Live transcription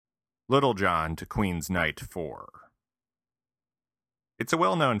Little John to Queen's Knight 4. It's a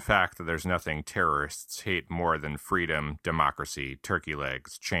well-known fact that there's nothing terrorists hate more than freedom, democracy, turkey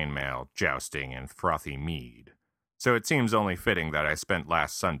legs, chainmail, jousting, and frothy mead. So it seems only fitting that I spent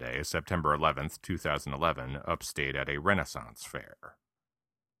last Sunday, September 11th, 2011, upstate at a Renaissance fair.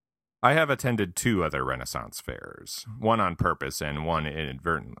 I have attended 2 other Renaissance fairs, one on purpose and one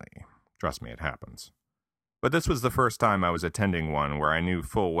inadvertently. Trust me, it happens. But this was the first time I was attending one where I knew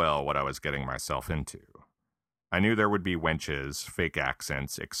full well what I was getting myself into. I knew there would be wenches, fake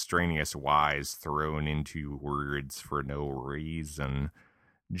accents, extraneous Y's thrown into words for no reason,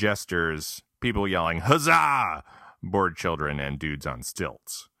 jesters, people yelling, "Huzzah!" bored children, and dudes on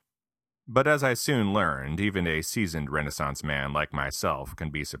stilts. But as I soon learned, even a seasoned Renaissance man like myself can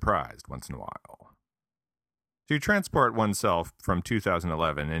be surprised once in a while. To transport oneself from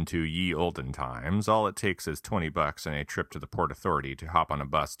 2011 into ye olden times, all it takes is $20 and a trip to the Port Authority to hop on a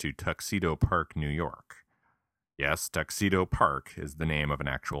bus to Tuxedo Park, New York. Yes, Tuxedo Park is the name of an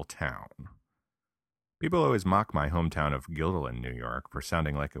actual town. People always mock my hometown of Guilderland, New York, for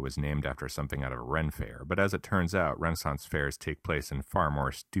sounding like it was named after something out of a Ren fair, but as it turns out, Renaissance fairs take place in far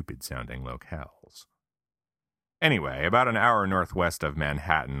more stupid-sounding locales. Anyway, about an hour northwest of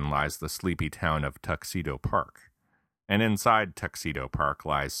Manhattan lies the sleepy town of Tuxedo Park, and inside Tuxedo Park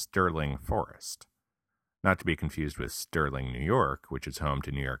lies Sterling Forest. Not to be confused with Sterling, New York, which is home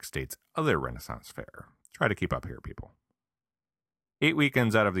to New York State's other Renaissance fair. Try to keep up here, people. 8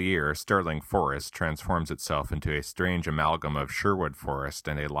 weekends out of the year, Sterling Forest transforms itself into a strange amalgam of Sherwood Forest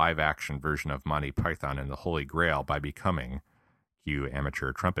and a live-action version of Monty Python and the Holy Grail by becoming, cue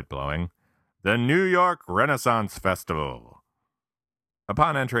amateur trumpet blowing, the New York Renaissance Festival.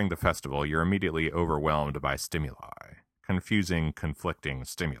 Upon entering the festival, you're immediately overwhelmed by stimuli, confusing, conflicting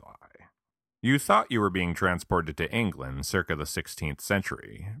stimuli. You thought you were being transported to England circa the 16th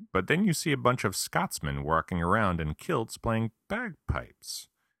century, but then you see a bunch of Scotsmen walking around in kilts playing bagpipes.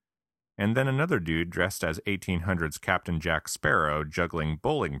 And then another dude dressed as 1800s Captain Jack Sparrow juggling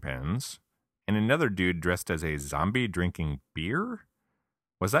bowling pins, and another dude dressed as a zombie drinking beer?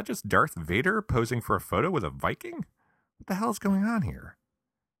 Was that just Darth Vader posing for a photo with a Viking? What the hell's going on here?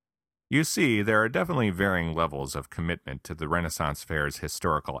 You see, there are definitely varying levels of commitment to the Renaissance Fair's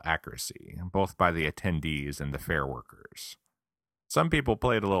historical accuracy, both by the attendees and the fair workers. Some people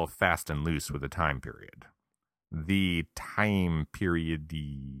played a little fast and loose with the time period. The time period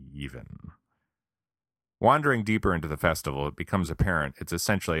even. Wandering deeper into the festival, it becomes apparent it's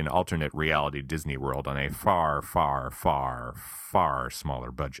essentially an alternate reality Disney World on a far, far, far, far smaller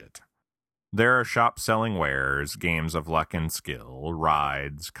budget. There are shops selling wares, games of luck and skill,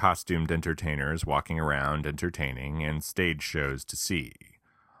 rides, costumed entertainers walking around entertaining, and stage shows to see.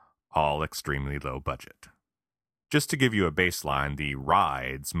 All extremely low budget. Just to give you a baseline, the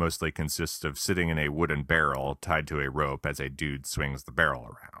rides mostly consist of sitting in a wooden barrel tied to a rope as a dude swings the barrel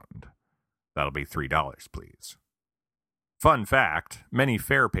around. That'll be $3, please. Fun fact, many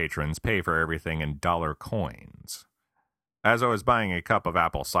fair patrons pay for everything in dollar coins. As I was buying a cup of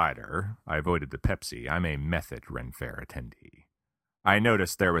apple cider, I avoided the Pepsi. I'm a method Ren Fair attendee. I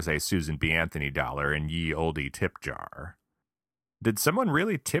noticed there was a Susan B. Anthony dollar in ye olde tip jar. Did someone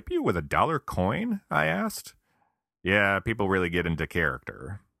really tip you with a dollar coin? I asked. Yeah, people really get into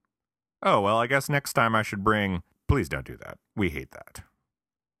character. Oh, well, I guess next time I should bring... Please don't do that. We hate that.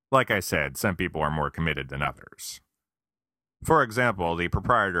 Like I said, some people are more committed than others. For example, the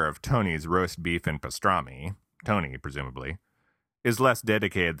proprietor of Tony's Roast Beef and Pastrami... Tony, presumably, is less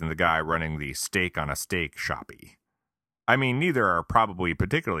dedicated than the guy running the Steak on a Steak shoppy. I mean, neither are probably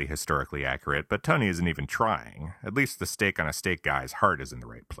particularly historically accurate, but Tony isn't even trying. At least the Steak on a Steak guy's heart is in the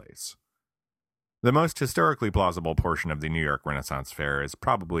right place. The most historically plausible portion of the New York Renaissance Fair is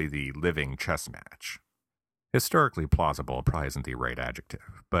probably the living chess match. Historically plausible probably isn't the right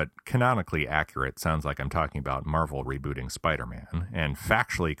adjective, but canonically accurate sounds like I'm talking about Marvel rebooting Spider-Man, and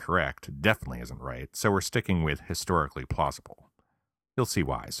factually correct definitely isn't right, so we're sticking with historically plausible. You'll see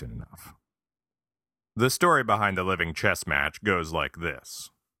why soon enough. The story behind the living chess match goes like this.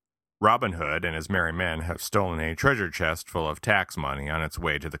 Robin Hood and his merry men have stolen a treasure chest full of tax money on its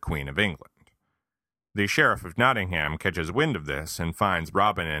way to the Queen of England. The Sheriff of Nottingham catches wind of this and finds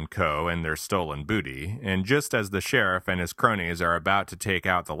Robin and co. and their stolen booty, and just as the sheriff and his cronies are about to take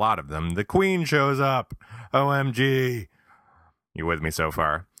out the lot of them, the Queen shows up. OMG. You with me so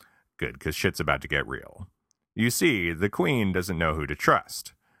far? Good, because shit's about to get real. You see, the Queen doesn't know who to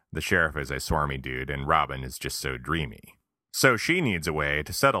trust. The sheriff is a swarmy dude, and Robin is just so dreamy. So she needs a way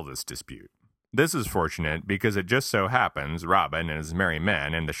to settle this dispute. This is fortunate because it just so happens Robin and his merry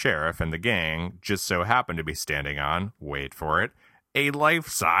men and the sheriff and the gang just so happen to be standing on, wait for it, a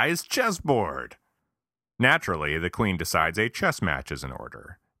life-size chessboard. Naturally, the queen decides a chess match is in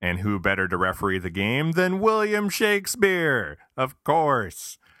order. And who better to referee the game than William Shakespeare? Of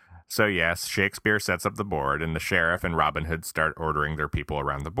course. So yes, Shakespeare sets up the board, and the sheriff and Robin Hood start ordering their people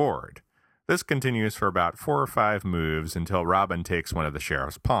around the board. This continues for about 4 or 5 moves until Robin takes one of the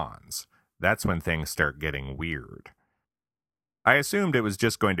sheriff's pawns. That's when things start getting weird. I assumed it was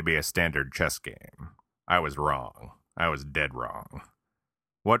just going to be a standard chess game. I was wrong. I was dead wrong.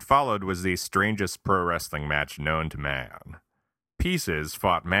 What followed was the strangest pro wrestling match known to man. Pieces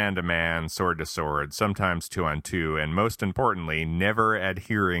fought man-to-man, sword-to-sword, sometimes 2-on-2, and most importantly, never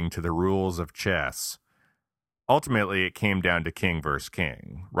adhering to the rules of chess. Ultimately, it came down to king versus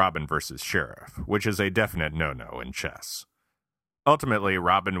king, Robin versus sheriff, which is a definite no-no in chess. Ultimately,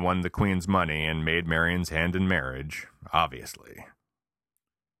 Robin won the queen's money and made Marion's hand in marriage, obviously.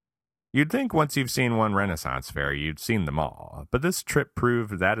 You'd think once you've seen one Renaissance fair, you'd seen them all, but this trip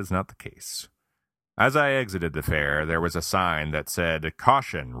proved that is not the case. As I exited the fair, there was a sign that said,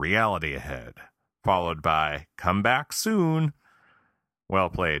 "Caution, reality ahead," followed by, "Come back soon." Well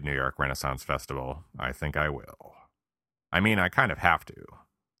played, New York Renaissance Festival. I think I will. I mean, I kind of have to.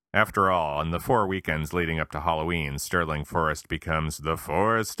 After all, in the 4 weekends leading up to Halloween, Sterling Forest becomes the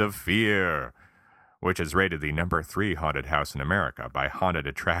Forest of Fear, which is rated the number 3 haunted house in America by Haunted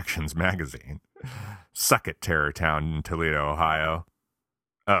Attractions magazine. Suck it, Terror Town in Toledo, Ohio.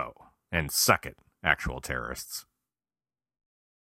 Oh, and suck it, actual terrorists.